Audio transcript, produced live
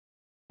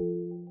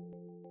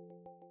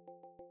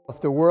If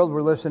the world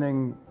were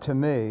listening to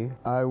me,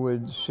 I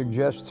would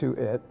suggest to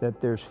it that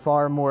there's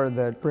far more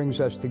that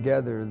brings us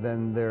together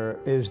than there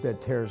is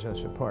that tears us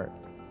apart.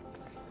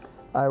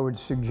 I would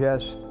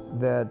suggest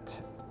that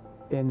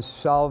in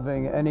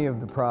solving any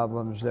of the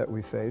problems that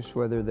we face,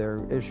 whether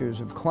they're issues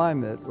of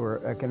climate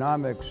or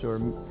economics or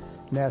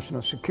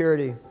national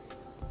security,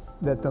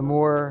 that the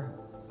more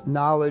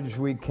knowledge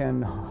we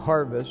can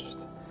harvest,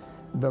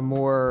 the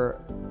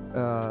more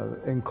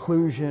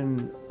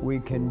inclusion we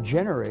can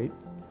generate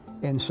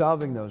in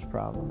solving those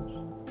problems.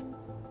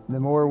 The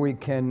more we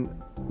can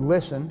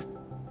listen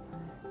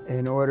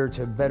in order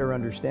to better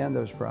understand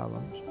those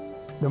problems,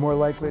 the more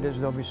likely it is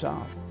they'll be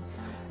solved.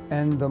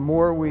 And the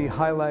more we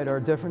highlight our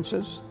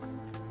differences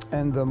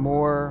and the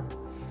more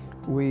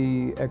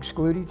we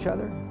exclude each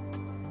other,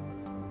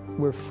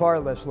 we're far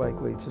less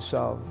likely to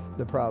solve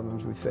the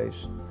problems we face.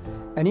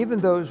 And even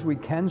those we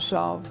can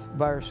solve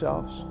by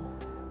ourselves,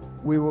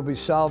 we will be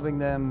solving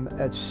them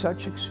at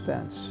such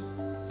expense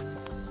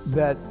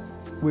that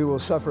we will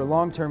suffer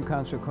long-term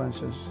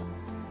consequences,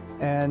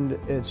 and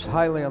it's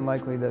highly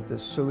unlikely that the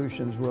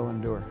solutions will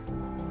endure.